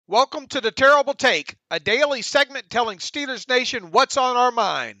Welcome to The Terrible Take, a daily segment telling Steelers Nation what's on our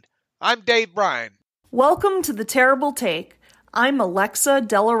mind. I'm Dave Bryan. Welcome to The Terrible Take. I'm Alexa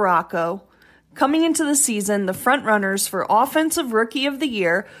DellaRocco. Coming into the season, the frontrunners for Offensive Rookie of the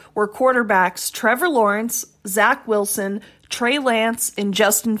Year were quarterbacks Trevor Lawrence, Zach Wilson, Trey Lance, and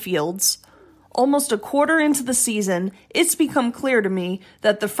Justin Fields. Almost a quarter into the season, it's become clear to me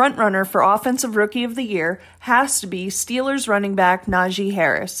that the frontrunner for Offensive Rookie of the Year has to be Steelers running back Najee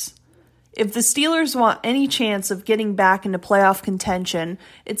Harris. If the Steelers want any chance of getting back into playoff contention,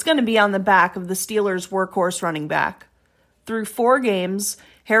 it's going to be on the back of the Steelers' workhorse running back. Through 4 games,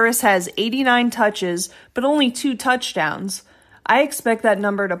 Harris has 89 touches, but only 2 touchdowns. I expect that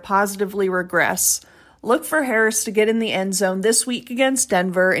number to positively regress. Look for Harris to get in the end zone this week against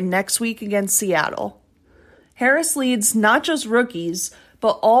Denver and next week against Seattle. Harris leads not just rookies,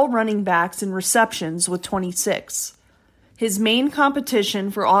 but all running backs in receptions with 26. His main competition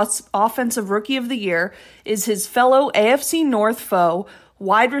for Offensive Rookie of the Year is his fellow AFC North foe,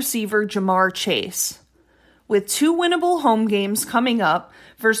 wide receiver Jamar Chase. With 2 winnable home games coming up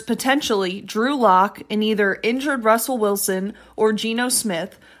versus potentially Drew Lock and either injured Russell Wilson or Geno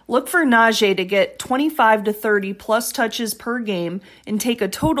Smith, look for Najee to get 25 to 30 plus touches per game and take a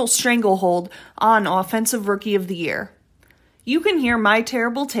total stranglehold on Offensive Rookie of the Year. You can hear my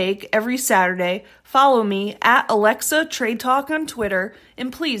terrible take every Saturday. Follow me at Alexa Trade Talk on Twitter,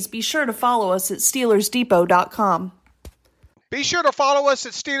 and please be sure to follow us at SteelersDepot.com. Be sure to follow us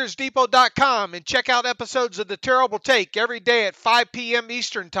at SteelersDepot.com and check out episodes of The Terrible Take every day at 5 p.m.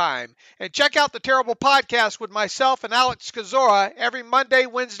 Eastern Time. And check out The Terrible Podcast with myself and Alex Kozora every Monday,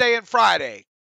 Wednesday, and Friday.